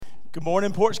Good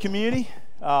morning, Porch community.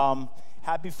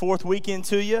 Happy fourth weekend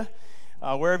to you.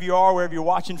 Wherever you are, wherever you're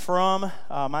watching from.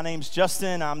 My name's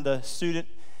Justin. I'm the student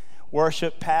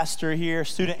worship pastor here,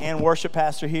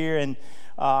 and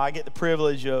I get the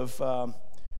privilege of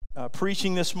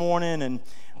preaching this morning, and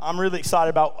I'm really excited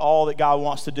about all that God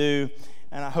wants to do,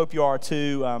 and I hope you are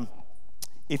too.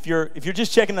 If you're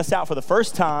just checking us out for the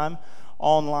first time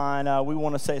online, we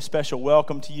want to say a special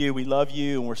welcome to you. We love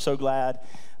you, and we're so glad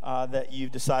that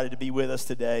you've decided to be with us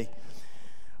today.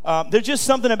 There's just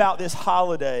something about this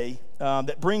holiday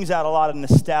that brings out a lot of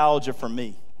nostalgia for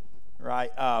me,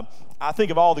 right? I think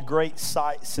of all the great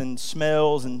sights and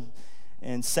smells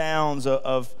and sounds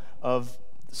of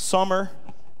summer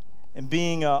and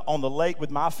being on the lake with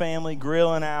my family,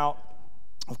 grilling out,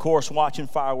 of course, watching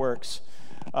fireworks.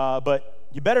 But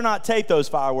you better not tape those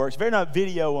fireworks. You better not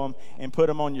video them and put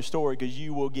them on your story, because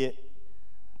you will get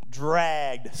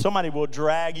dragged. Somebody will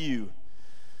drag you.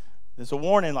 There's a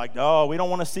warning like, oh, we don't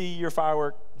want to see your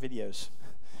firework videos.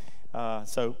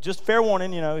 So just fair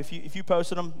warning, if you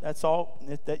posted them, that's all.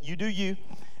 That you do you.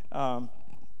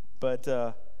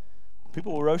 But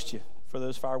people will roast you for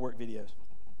those firework videos.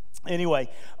 Anyway,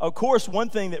 of course, one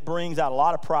thing that brings out a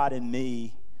lot of pride in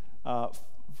me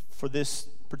for this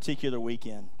particular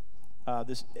weekend,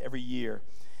 this every year,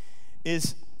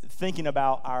 is thinking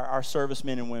about our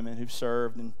servicemen and women who've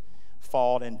served and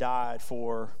fought and died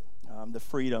for the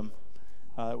freedom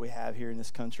that we have here in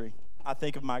this country. I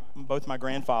think of both my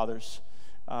grandfathers,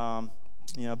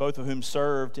 both of whom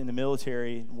served in the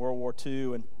military in World War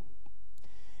II,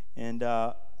 and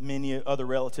many other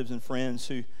relatives and friends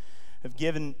who have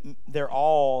given their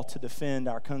all to defend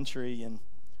our country. And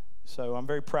so I'm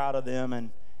very proud of them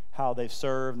and how they've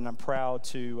served, and I'm proud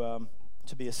to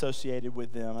be associated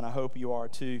with them, and I hope you are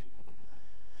too.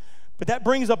 But that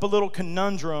brings up a little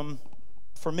conundrum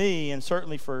for me, and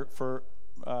certainly for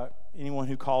anyone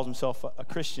who calls himself a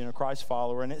Christian, a Christ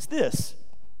follower, and it's this.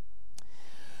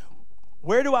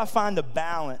 Where do I find the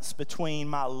balance between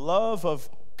my love of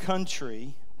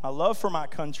country, my love for my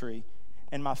country,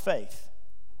 and my faith?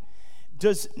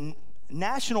 Does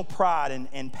national pride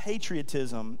and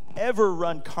patriotism ever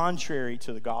run contrary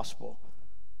to the gospel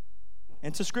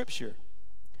and to Scripture?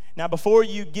 Now, before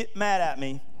you get mad at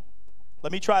me,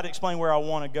 let me try to explain where I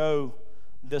want to go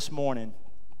this morning.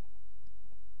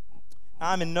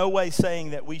 I'm in no way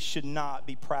saying that we should not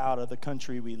be proud of the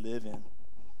country we live in.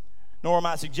 Nor am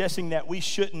I suggesting that we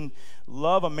shouldn't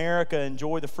love America,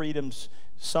 enjoy the freedoms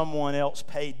someone else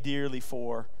paid dearly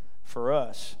for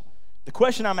us. The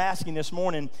question I'm asking this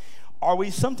morning, are we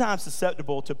sometimes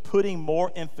susceptible to putting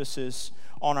more emphasis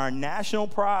on our national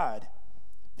pride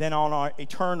than on our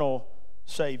eternal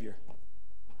Savior?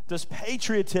 Does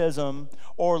patriotism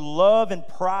or love and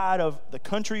pride of the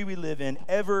country we live in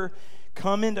ever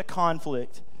come into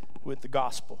conflict with the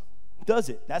gospel? Does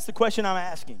it? That's the question I'm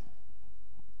asking.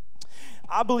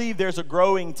 I believe there's a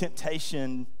growing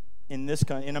temptation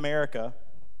in America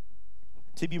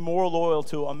to be more loyal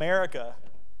to America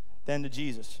than to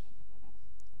Jesus.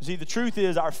 See, the truth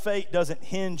is our fate doesn't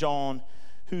hinge on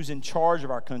who's in charge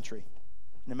of our country.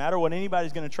 No matter what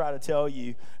anybody's going to try to tell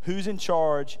you, who's in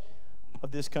charge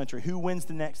of this country, who wins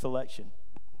the next election.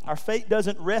 Our fate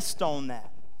doesn't rest on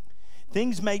that.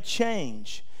 Things may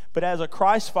change, but as a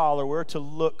Christ follower, we're to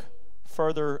look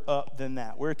further up than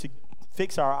that. We're to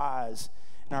fix our eyes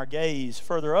and our gaze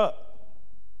further up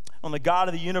on the God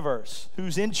of the universe,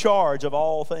 who's in charge of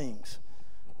all things.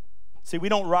 See, we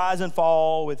don't rise and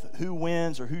fall with who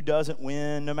wins or who doesn't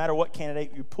win, no matter what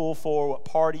candidate you pull for, what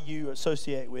party you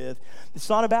associate with. It's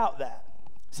not about that.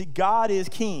 See, God is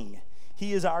king.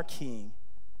 He is our king.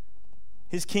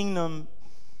 His kingdom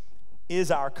is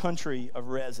our country of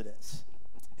residence.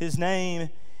 His name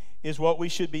is what we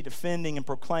should be defending and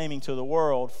proclaiming to the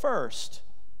world first,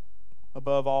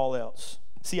 above all else.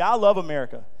 See, I love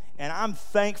America, and I'm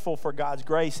thankful for God's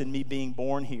grace in me being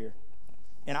born here.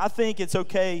 And I think it's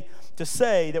okay to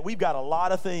say that we've got a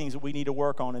lot of things that we need to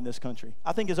work on in this country.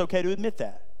 I think it's okay to admit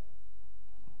that,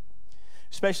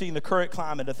 especially in the current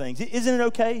climate of things. Isn't it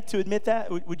okay to admit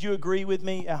that? Would you agree with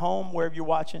me at home, wherever you're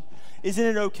watching? Isn't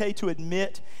it okay to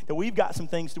admit that we've got some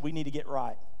things that we need to get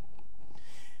right?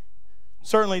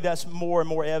 Certainly that's more and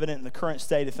more evident in the current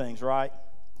state of things, right?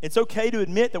 It's okay to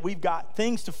admit that we've got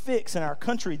things to fix in our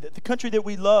country, that the country that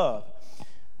we love.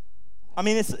 I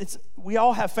mean, we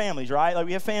all have families, right? Like,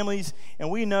 we have families,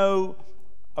 and we know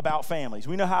about families.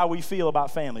 We know how we feel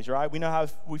about families, right? We know how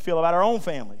we feel about our own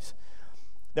families.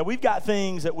 That we've got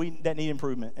things that need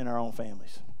improvement in our own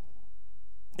families.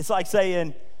 It's like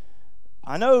saying,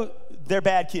 I know they're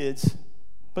bad kids,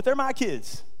 but they're my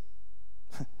kids.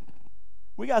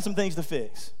 We got some things to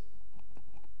fix.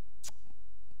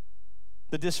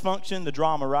 The dysfunction, the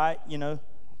drama, right? We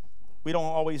don't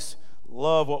always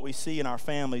love what we see in our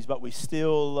families, but we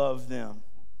still love them.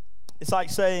 It's like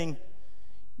saying,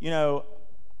 man,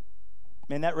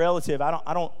 that relative,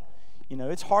 I don't,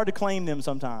 it's hard to claim them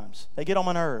sometimes. They get on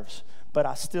my nerves, but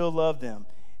I still love them.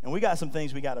 And we got some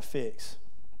things we got to fix.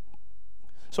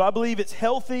 So I believe it's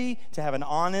healthy to have an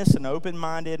honest and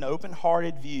open-minded and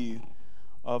open-hearted view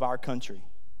of our country.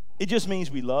 It just means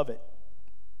we love it.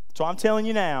 So I'm telling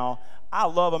you now, I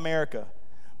love America,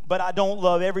 but I don't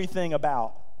love everything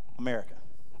about America.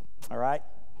 All right?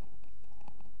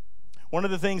 One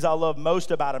of the things I love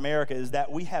most about America is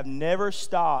that we have never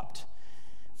stopped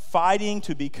fighting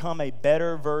to become a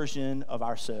better version of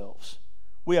ourselves.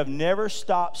 We have never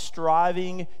stopped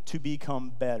striving to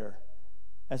become better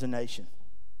as a nation.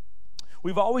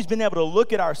 We've always been able to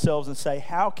look at ourselves and say,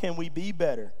 how can we be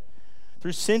better?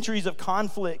 Through centuries of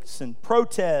conflicts and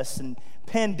protests and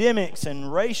pandemics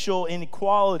and racial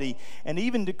inequality and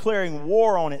even declaring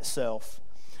war on itself,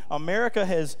 America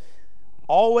has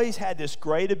always had this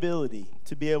great ability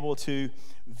to be able to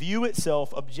view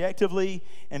itself objectively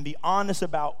and be honest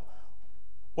about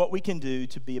what we can do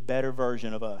to be a better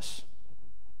version of us.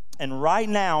 And right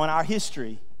now in our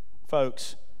history,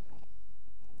 folks,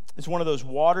 it's one of those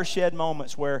watershed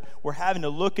moments where we're having to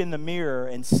look in the mirror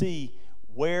and see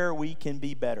where we can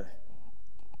be better.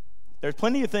 There's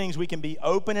plenty of things we can be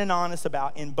open and honest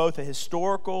about in both a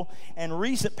historical and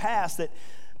recent past that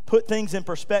put things in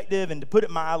perspective and, to put it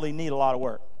mildly, need a lot of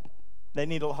work. They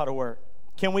need a lot of work.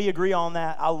 Can we agree on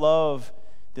that? I love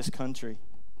this country.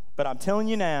 But I'm telling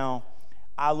you now,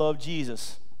 I love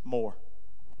Jesus more.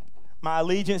 My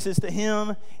allegiance is to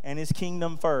him and his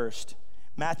kingdom first.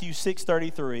 Matthew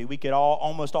 6:33, we could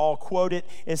almost all quote it.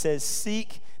 It says,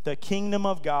 seek the kingdom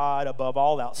of God above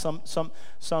all else.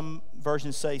 Some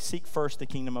versions say, seek first the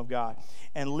kingdom of God.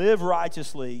 And live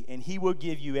righteously, and he will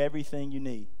give you everything you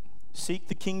need. Seek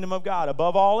the kingdom of God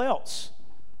above all else,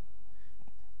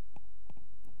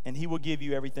 and he will give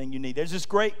you everything you need. There's this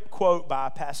great quote by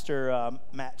Pastor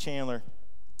Matt Chandler,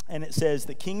 and it says,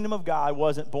 the kingdom of God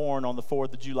wasn't born on the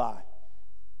 4th of July.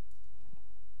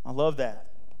 I love that.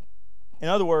 In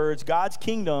other words, God's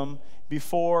kingdom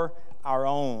before our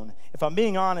own. If I'm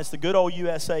being honest, the good old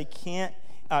USA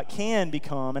can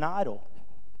become an idol.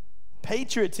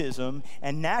 Patriotism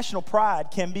and national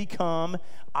pride can become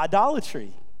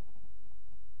idolatry.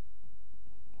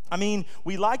 I mean,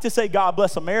 we like to say, God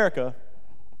bless America,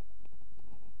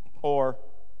 or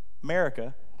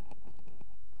America.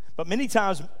 But many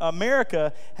times,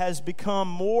 America has become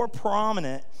more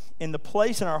prominent in the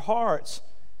place in our hearts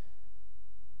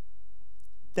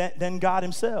than God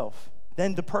himself,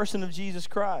 than the person of Jesus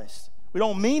Christ. We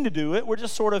don't mean to do it. We're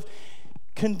just sort of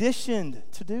conditioned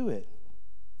to do it.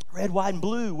 Red, white, and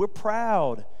blue, we're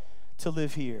proud to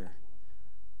live here.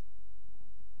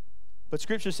 But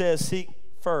Scripture says, seek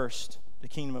first the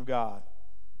kingdom of God.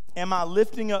 Am I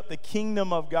lifting up the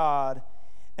kingdom of God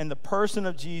and the person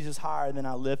of Jesus higher than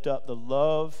I lift up the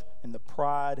love and the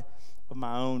pride of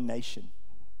my own nation?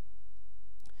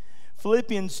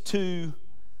 Philippians 2,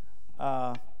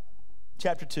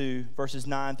 chapter 2, verses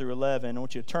 9 through 11. I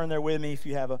want you to turn there with me if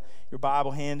you have your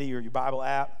Bible handy or your Bible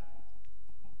app.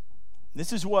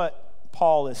 This is what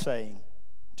Paul is saying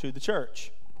to the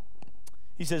church.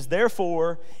 He says,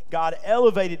 therefore, God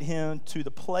elevated him to the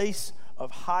place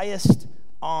of highest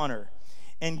honor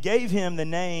and gave him the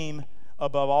name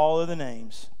above all other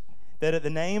names, that at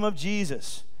the name of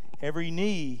Jesus every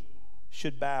knee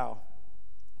should bow,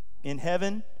 in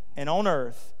heaven and on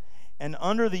earth and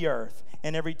under the earth,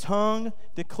 and every tongue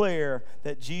declare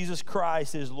that Jesus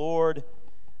Christ is Lord,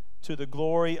 to the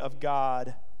glory of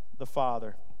God the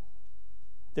Father.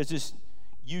 There's this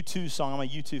U2 song. I'm a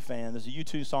U2 fan. There's a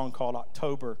U2 song called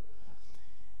October.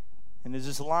 And there's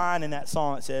this line in that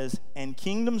song that says, and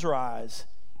kingdoms rise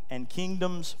and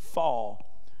kingdoms fall,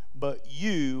 but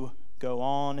you go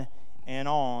on and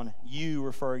on, you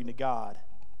referring to God.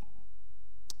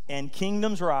 And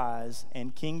kingdoms rise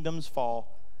and kingdoms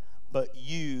fall, but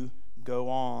you go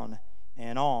on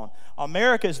and on.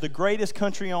 America is the greatest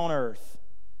country on earth,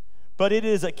 but it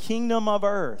is a kingdom of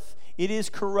earth. It is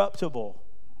corruptible.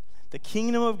 The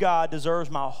kingdom of God deserves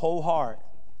my whole heart,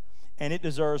 and it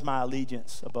deserves my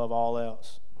allegiance above all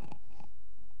else.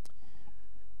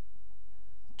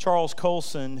 Charles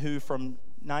Colson, who from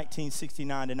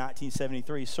 1969 to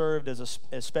 1973 served as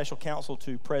special counsel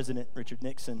to President Richard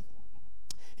Nixon,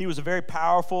 he was a very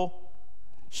powerful,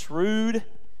 shrewd,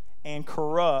 and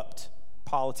corrupt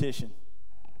politician.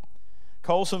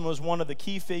 Colson was one of the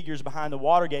key figures behind the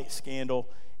Watergate scandal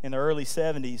in the early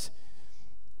 70s,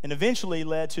 and eventually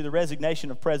led to the resignation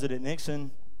of President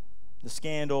Nixon, the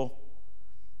scandal,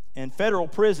 in federal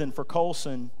prison for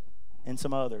Colson and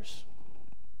some others.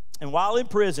 And while in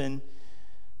prison,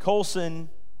 Colson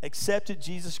accepted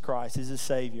Jesus Christ as his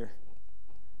Savior.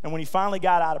 And when he finally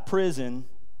got out of prison,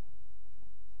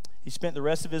 he spent the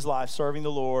rest of his life serving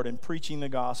the Lord and preaching the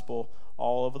gospel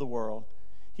all over the world.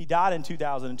 He died in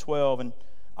 2012, and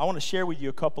I want to share with you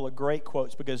a couple of great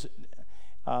quotes because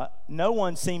no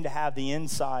one seemed to have the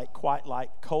insight quite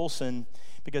like Colson,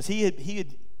 because he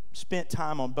had spent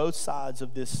time on both sides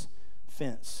of this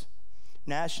fence.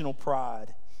 National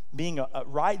pride, being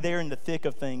right there in the thick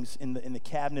of things in the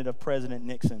cabinet of President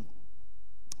Nixon,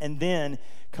 and then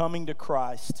coming to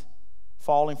Christ,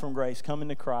 falling from grace, coming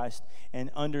to Christ,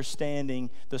 and understanding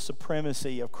the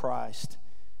supremacy of Christ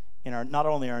in not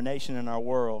only our nation and our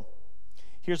world.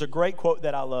 Here's a great quote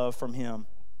that I love from him.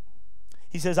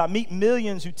 He says, "I meet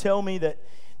millions who tell me that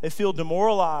they feel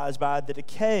demoralized by the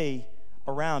decay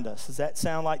around us." Does that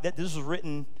sound like that? This was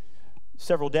written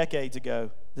several decades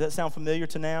ago. Does that sound familiar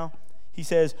to now? He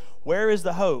says, "Where is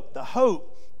the hope? The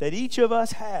hope that each of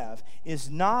us have is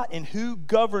not in who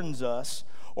governs us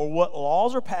or what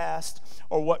laws are passed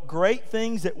or what great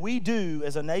things that we do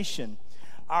as a nation.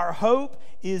 Our hope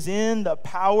is in the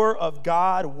power of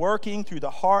God working through the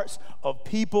hearts of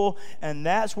people, and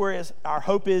that's where our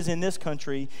hope is in this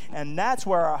country, and that's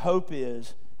where our hope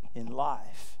is in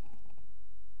life."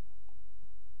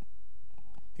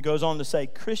 He goes on to say,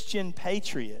 "Christian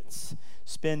patriots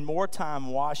spend more time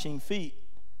washing feet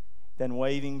than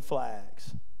waving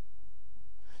flags."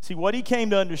 See, what he came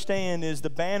to understand is the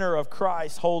banner of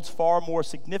Christ holds far more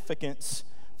significance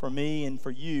for me and for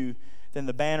you than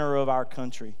the banner of our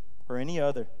country or any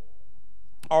other.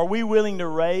 Are we willing to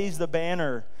raise the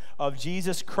banner of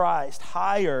Jesus Christ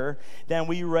higher than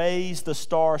we raise the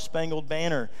Star-Spangled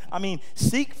Banner? I mean,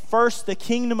 seek first the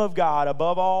kingdom of God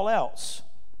above all else.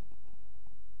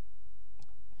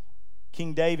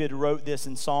 King David wrote this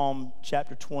in Psalm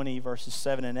chapter 20, verses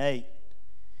 7 and 8.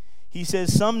 He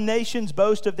says, "Some nations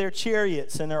boast of their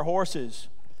chariots and their horses,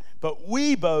 but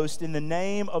we boast in the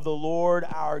name of the Lord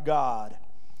our God.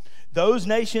 Those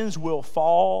nations will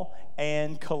fall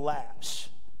and collapse,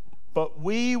 but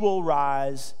we will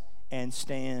rise and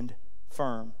stand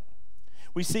firm."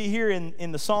 We see here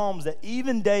in the Psalms that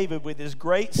even David, with his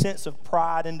great sense of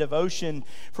pride and devotion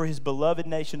for his beloved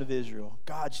nation of Israel,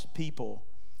 God's people,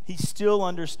 he still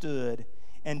understood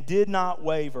and did not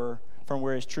waver from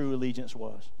where his true allegiance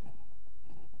was.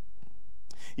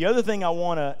 The other thing I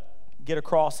want to get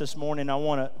across this morning, I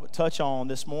want to touch on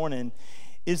this morning,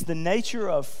 is the nature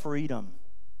of freedom,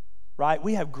 right?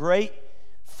 We have great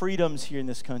freedoms here in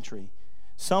this country.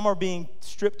 Some are being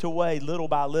stripped away little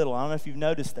by little. I don't know if you've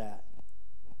noticed that.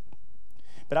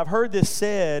 But I've heard this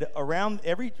said around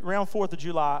 4th of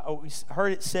July. We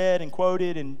heard it said and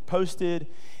quoted and posted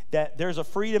that there's a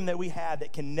freedom that we have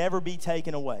that can never be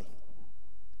taken away.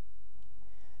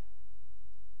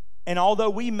 And although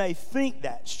we may think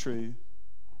that's true,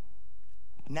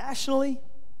 nationally,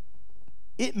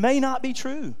 it may not be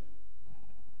true.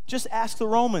 Just ask the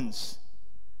Romans.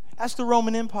 Ask the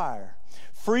Roman Empire.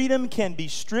 Freedom can be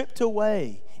stripped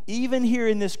away, even here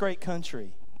in this great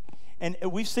country. And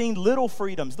we've seen little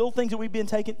freedoms, little things that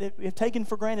we've taken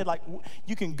for granted, like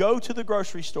you can go to the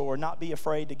grocery store and not be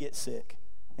afraid to get sick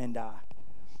and die.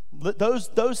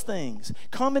 Those things.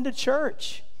 Come into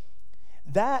church.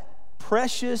 That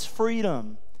precious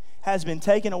freedom has been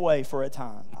taken away for a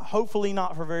time. Hopefully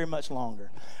not for very much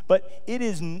longer. But it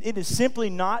is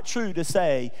simply not true to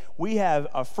say we have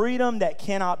a freedom that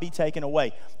cannot be taken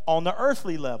away. On the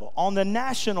earthly level, on the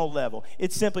national level,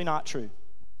 it's simply not true.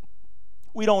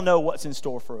 We don't know what's in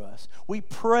store for us. We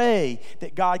pray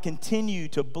that God continue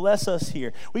to bless us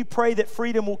here. We pray that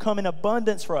freedom will come in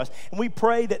abundance for us. And we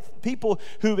pray that people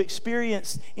who've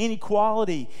experienced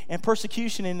inequality and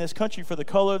persecution in this country for the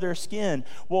color of their skin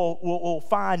will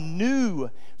find new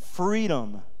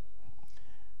freedom.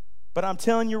 But I'm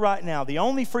telling you right now, the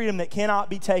only freedom that cannot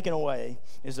be taken away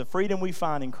is the freedom we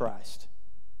find in Christ.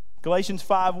 Galatians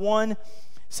 5:1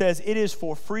 says, "It is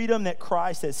for freedom that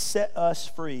Christ has set us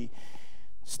free.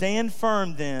 Stand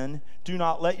firm then, do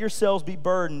not let yourselves be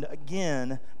burdened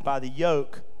again by the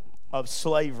yoke of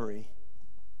slavery."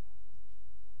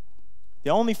 The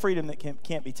only freedom that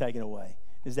can't be taken away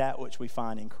is that which we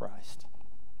find in Christ.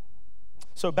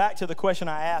 So back to the question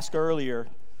I asked earlier,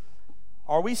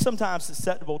 are we sometimes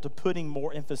susceptible to putting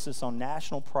more emphasis on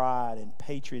national pride and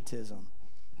patriotism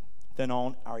than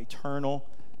on our eternal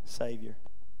Savior?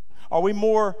 Are we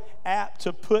more apt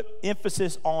to put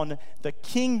emphasis on the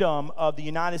kingdom of the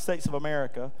United States of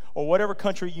America, or whatever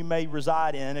country you may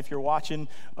reside in? If you're watching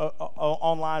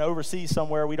online overseas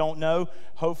somewhere, we don't know,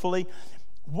 hopefully.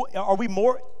 Are we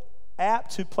more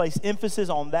apt to place emphasis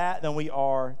on that than we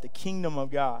are the kingdom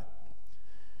of God.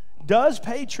 Does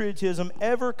patriotism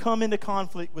ever come into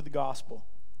conflict with the gospel?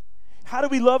 How do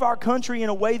we love our country in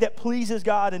a way that pleases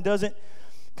God and doesn't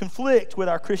conflict with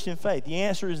our Christian faith? The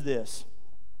answer is this.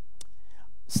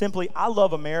 Simply, I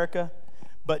love America,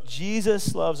 but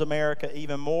Jesus loves America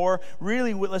even more.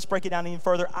 Really, let's break it down even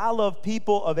further. I love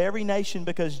people of every nation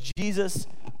because Jesus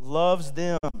loves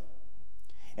them.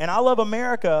 And I love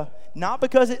America not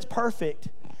because it's perfect,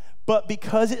 but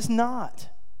because it's not.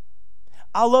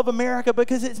 I love America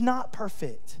because it's not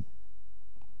perfect.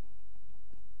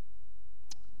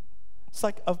 It's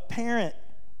like a parent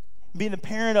being the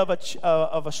parent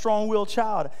of a strong-willed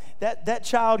child. That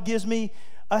child gives me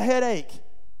a headache.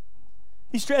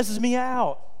 He stresses me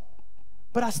out,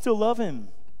 but I still love him.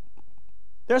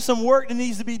 There's some work that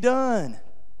needs to be done,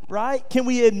 right? Can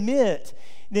we admit,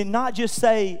 then not just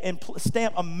say and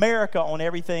stamp America on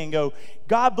everything and go,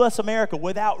 God bless America,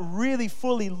 without really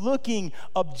fully looking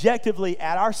objectively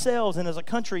at ourselves and as a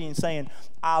country and saying,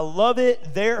 I love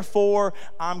it, therefore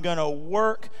I'm going to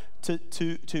work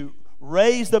to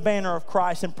raise the banner of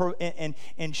Christ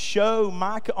and show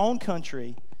my own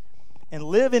country and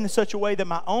live in such a way that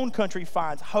my own country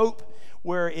finds hope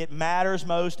where it matters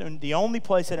most, and the only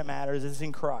place that it matters is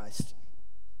in Christ.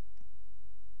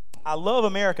 I love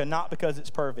America not because it's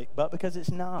perfect, but because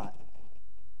it's not.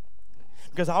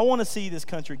 Because I want to see this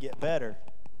country get better.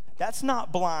 That's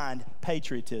not blind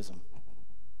patriotism.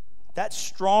 That's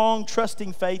strong,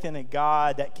 trusting faith in a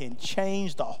God that can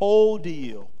change the whole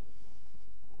deal.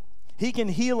 He can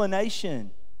heal a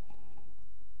nation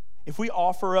if we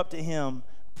offer up to Him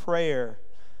prayer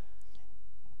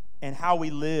and how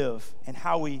we live and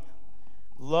how we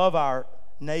love our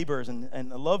neighbors and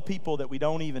love people that we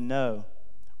don't even know,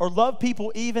 or love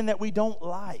people even that we don't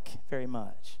like very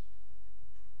much.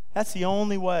 That's the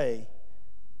only way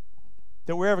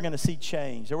that we're ever going to see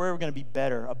change, that we're ever going to be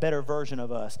better, a better version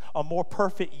of us, a more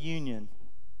perfect union.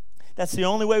 That's the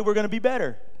only way we're going to be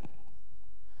better.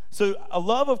 So a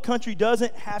love of country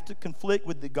doesn't have to conflict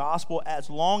with the gospel as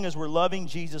long as we're loving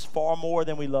Jesus far more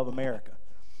than we love America.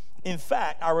 In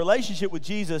fact, our relationship with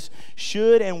Jesus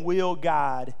should and will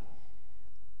guide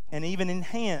and even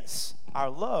enhance our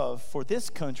love for this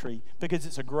country because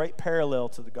it's a great parallel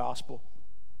to the gospel.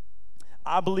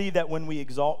 I believe that when we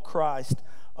exalt Christ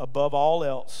above all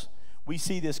else, we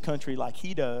see this country like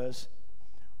He does.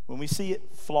 When we see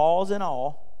it, flaws and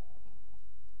all,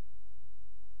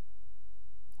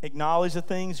 acknowledge the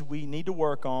things we need to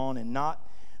work on and not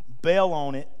bail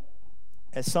on it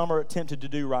as some are attempted to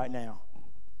do right now.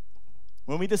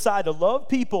 When we decide to love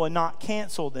people and not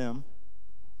cancel them,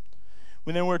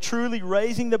 then we're truly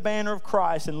raising the banner of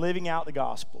Christ and living out the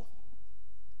gospel.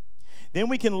 Then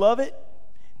we can love it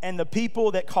and the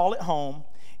people that call it home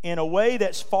in a way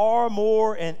that's far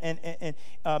more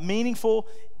meaningful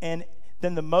than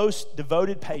the most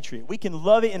devoted patriot. We can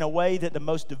love it in a way that the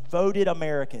most devoted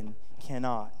American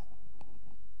cannot.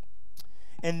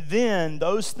 And then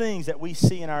those things that we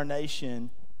see in our nation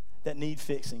that need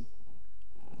fixing: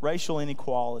 racial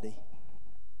inequality,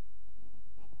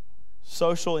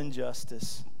 social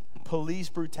injustice, police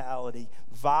brutality,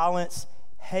 violence,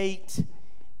 hate,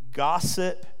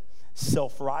 gossip,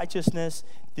 self-righteousness,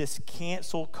 this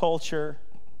cancel culture,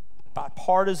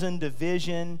 bipartisan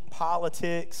division,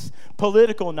 politics,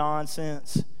 political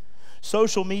nonsense,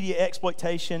 social media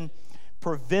exploitation,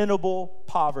 preventable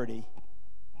poverty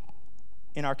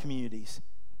in our communities.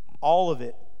 All of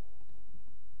it,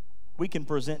 we can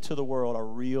present to the world a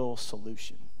real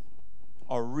solution.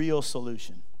 A real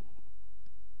solution.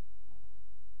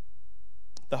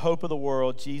 The hope of the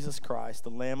world, Jesus Christ, the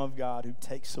Lamb of God who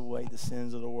takes away the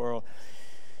sins of the world.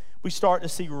 We start to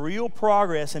see real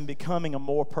progress in becoming a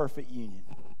more perfect union.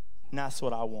 And that's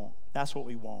what I want. That's what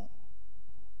we want.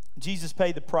 Jesus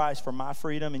paid the price for my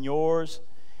freedom and yours.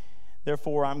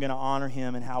 Therefore, I'm going to honor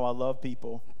Him in how I love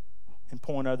people and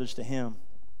point others to Him.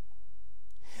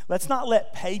 Let's not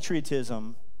let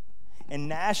patriotism and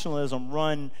nationalism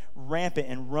run rampant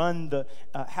and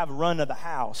have run of the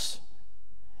house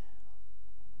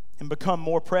and become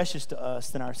more precious to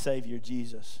us than our Savior,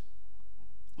 Jesus.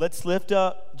 Let's lift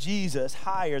up Jesus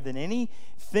higher than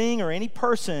anything or any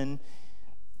person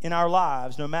in our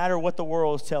lives, no matter what the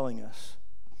world is telling us.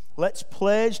 Let's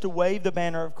pledge to wave the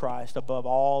banner of Christ above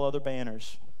all other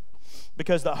banners,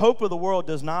 because the hope of the world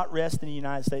does not rest in the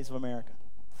United States of America.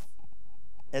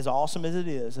 As awesome as it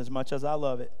is, as much as I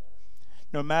love it,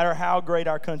 no matter how great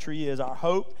our country is, our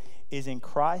hope is in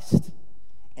Christ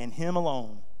and Him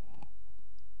alone.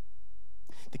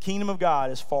 The kingdom of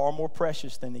God is far more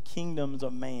precious than the kingdoms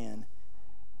of man.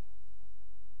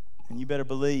 And you better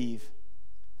believe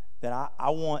that I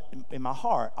want, in my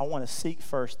heart, I want to seek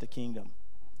first the kingdom.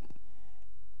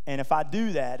 And if I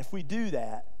do that, if we do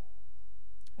that,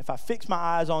 if I fix my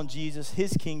eyes on Jesus,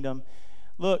 his kingdom,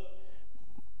 look,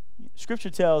 Scripture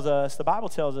tells us, the Bible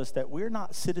tells us that we're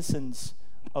not citizens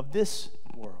of this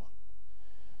world.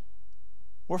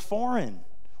 We're foreign.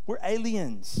 We're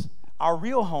aliens. Our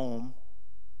real home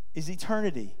is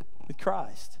eternity with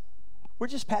Christ. We're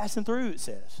just passing through, it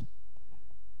says.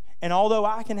 And although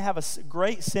I can have a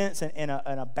great sense and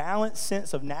a balanced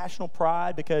sense of national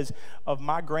pride because of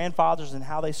my grandfathers and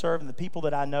how they served and the people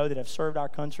that I know that have served our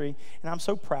country, and I'm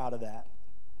so proud of that.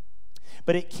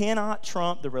 But it cannot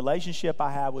trump the relationship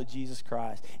I have with Jesus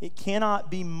Christ. It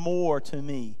cannot be more to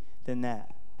me than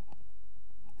that.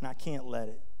 And I can't let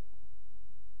it.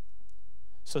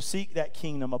 So seek that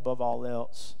kingdom above all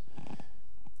else.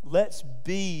 Let's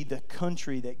be the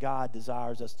country that God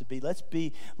desires us to be.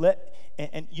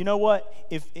 And you know what?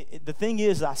 The thing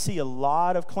is, I see a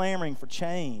lot of clamoring for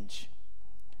change.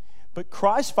 But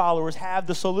Christ followers have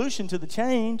the solution to the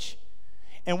change,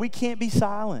 and we can't be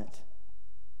silent.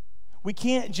 We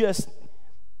can't just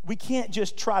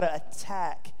try to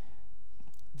attack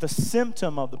the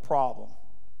symptom of the problem.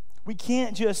 We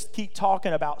can't just keep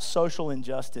talking about social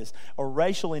injustice or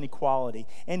racial inequality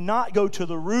and not go to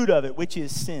the root of it, which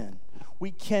is sin.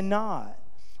 We cannot.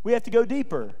 We have to go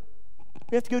deeper.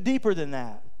 We have to go deeper than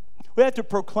that. We have to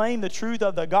proclaim the truth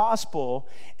of the gospel,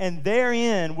 and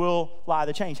therein will lie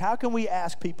the change. How can we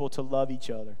ask people to love each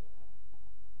other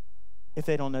if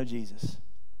they don't know Jesus?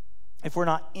 If we're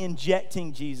not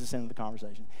injecting Jesus into the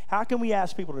conversation? How can we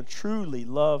ask people to truly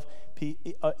love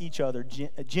each other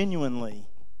genuinely?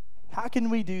 How can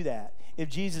we do that if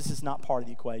Jesus is not part of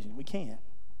the equation? We can't.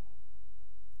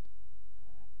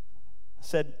 I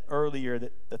said earlier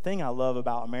that the thing I love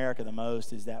about America the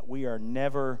most is that we've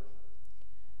never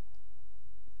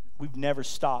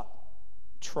stopped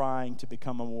trying to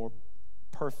become a more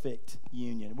perfect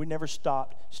union. We never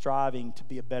stopped striving to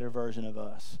be a better version of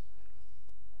us.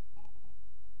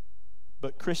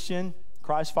 But Christian,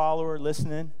 Christ follower,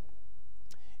 listening,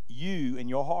 you and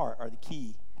your heart are the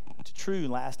key to true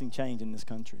lasting change in this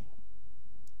country.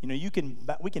 You know,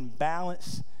 we can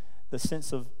balance the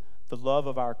sense of the love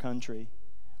of our country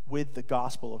with the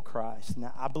gospel of Christ.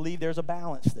 Now, I believe there's a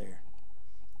balance there.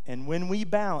 And when we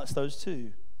balance those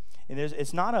two, and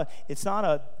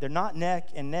they're not neck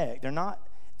and neck.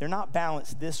 They're not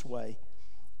balanced this way.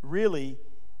 Really,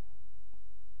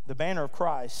 the banner of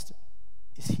Christ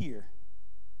is here.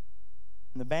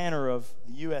 And the banner of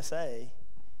the USA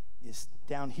is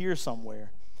down here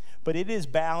somewhere. But it is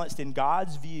balanced in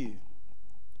God's view.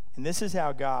 And this is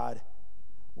how God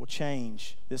will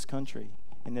change this country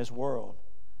and this world.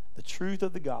 The truth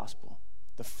of the gospel,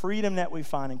 the freedom that we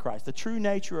find in Christ, the true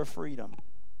nature of freedom.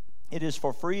 It is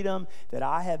for freedom that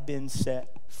I have been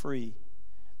set free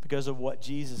because of what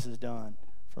Jesus has done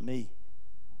for me.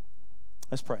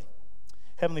 Let's pray.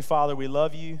 Heavenly Father, we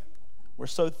love you. We're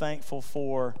so thankful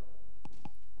for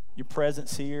your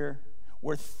presence here.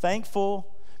 We're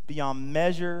thankful beyond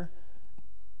measure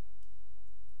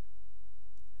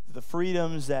the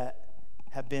freedoms that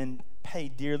have been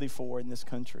paid dearly for in this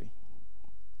country.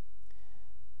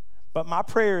 But my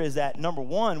prayer is that, number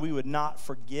one, we would not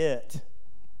forget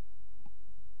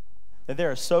that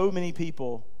there are so many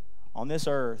people on this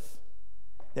earth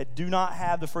that do not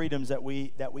have the freedoms that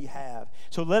we have.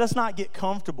 So let us not get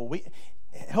comfortable.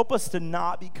 Help us to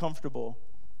not be comfortable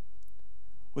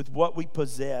with what we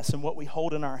possess and what we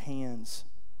hold in our hands.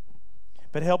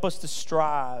 But help us to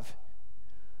strive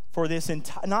for this,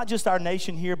 not just our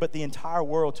nation here, but the entire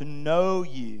world, to know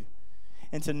you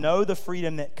and to know the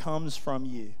freedom that comes from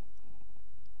you.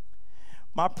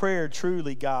 My prayer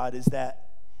truly, God, is that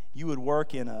you would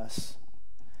work in us,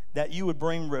 that you would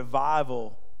bring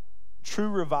revival, true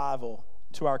revival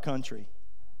to our country.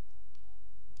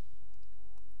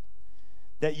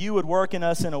 That you would work in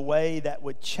us in a way that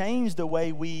would change the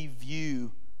way we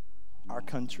view our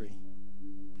country.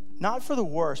 Not for the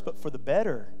worse, but for the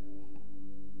better.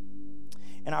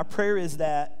 And our prayer is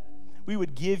that we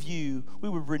would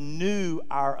renew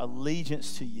our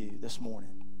allegiance to you this morning.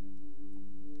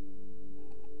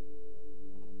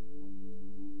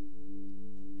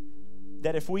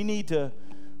 That if we need to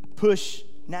push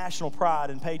national pride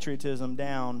and patriotism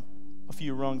down a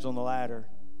few rungs on the ladder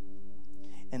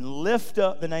and lift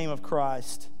up the name of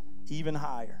Christ even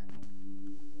higher,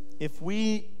 if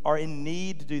we are in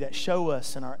need to do that, show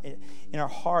us in our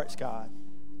hearts, God.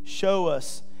 Show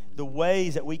us the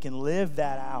ways that we can live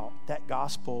that out, that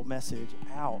gospel message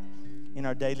out in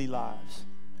our daily lives.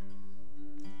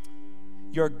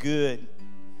 You're good,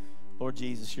 Lord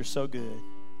Jesus. You're so good.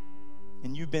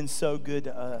 And you've been so good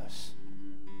to us.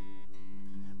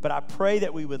 But I pray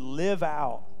that we would live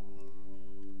out,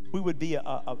 we would be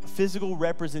a physical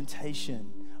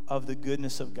representation of the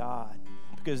goodness of God.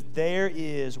 Because there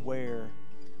is where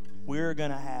we're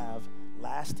going to have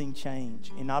lasting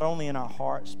change. And not only in our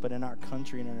hearts, but in our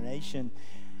country and our nation.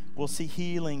 We'll see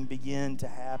healing begin to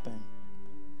happen.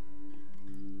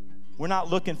 We're not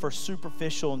looking for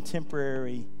superficial and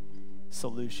temporary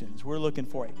solutions. We're looking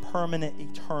for a permanent,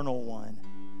 eternal one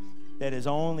that is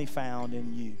only found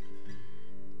in you.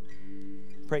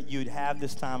 Pray you'd have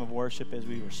this time of worship as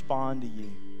we respond to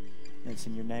you. And it's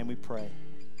in your name we pray.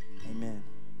 Amen.